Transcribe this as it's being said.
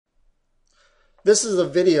This is a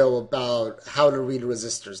video about how to read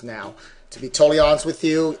resistors. Now, to be totally honest with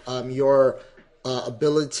you, your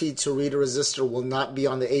ability to read a resistor will not be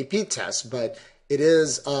on the AP test, but it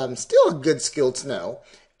is still a good skill to know,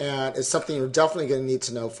 and it's something you're definitely going to need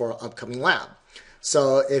to know for an upcoming lab.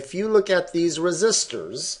 So if you look at these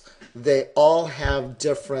resistors, they all have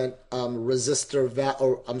different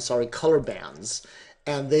color bands,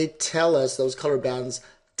 and they tell us, those color bands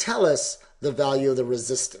tell us the value of the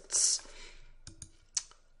resistance.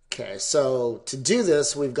 Okay, so to do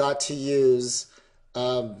this, we've got to use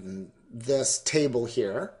this table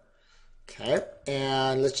here. Okay,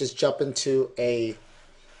 and let's just jump into a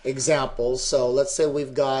example. So let's say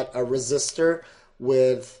we've got a resistor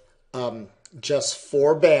with just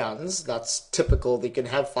 4 bands. That's typical. They can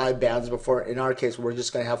have 5 bands before. In our case, we're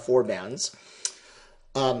just going to have 4 bands.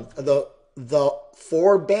 The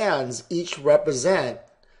 4 bands each represent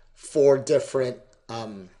 4 different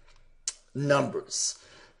numbers.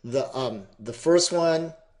 The first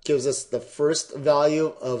one gives us the first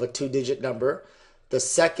value of a 2-digit number. The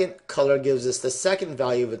second color gives us the second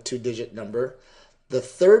value of a 2-digit number. The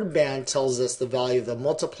third band tells us the value of the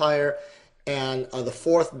multiplier, and the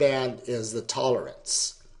fourth band is the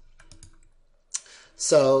tolerance.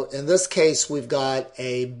 So in this case, we've got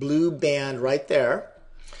a blue band right there,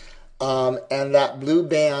 and that blue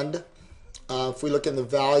band, if we look in the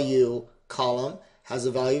value column, has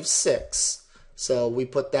a value of 6. So we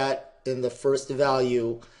put that in the first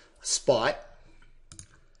value spot.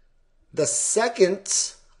 The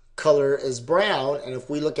second color is brown, and if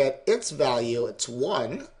we look at its value, it's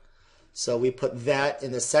 1. So we put that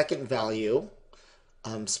in the second value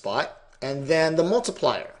spot. And then the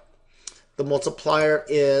multiplier. The multiplier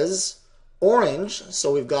is orange,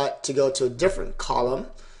 so we've got to go to a different column.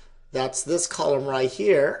 That's this column right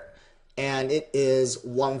here. And it is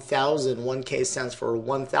 1,000. 1K stands for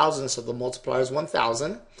 1,000, so the multiplier is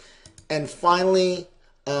 1,000. And finally,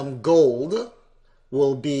 gold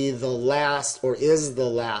will be the last, or is the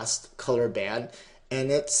last color band,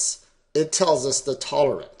 and it tells us the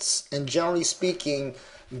tolerance. And generally speaking,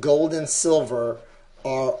 gold and silver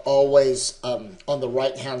are always on the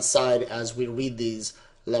right-hand side as we read these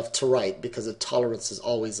left to right, because the tolerance is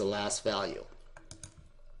always the last value.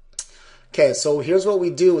 Okay, so here's what we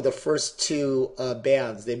do with the first 2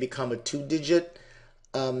 bands. They become a 2-digit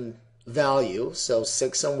value. So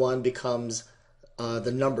 6 and 1 becomes the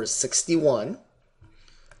number 61.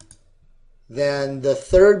 Then the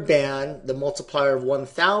third band, the multiplier of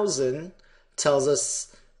 1,000, tells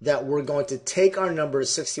us that we're going to take our number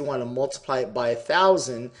 61 and multiply it by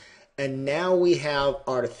 1,000. And now we have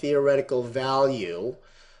our theoretical value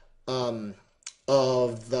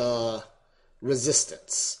of the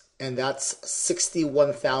resistance. And that's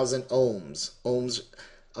 61,000 ohms. Ohms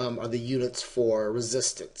are the units for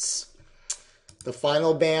resistance. The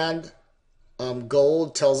final band,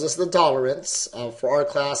 gold, tells us the tolerance. For our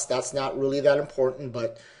class, that's not really that important,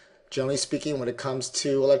 but generally speaking, when it comes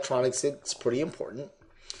to electronics, it's pretty important.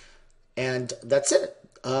 And that's it.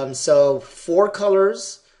 So 4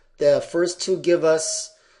 colors. The first 2 give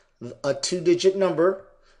us a 2-digit number.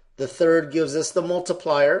 The third gives us the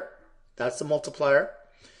multiplier. That's the multiplier.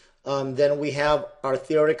 Then we have our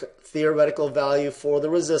theoretical value for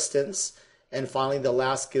the resistance, and finally the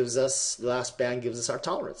last band gives us our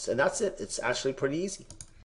tolerance, and that's it. It's actually pretty easy.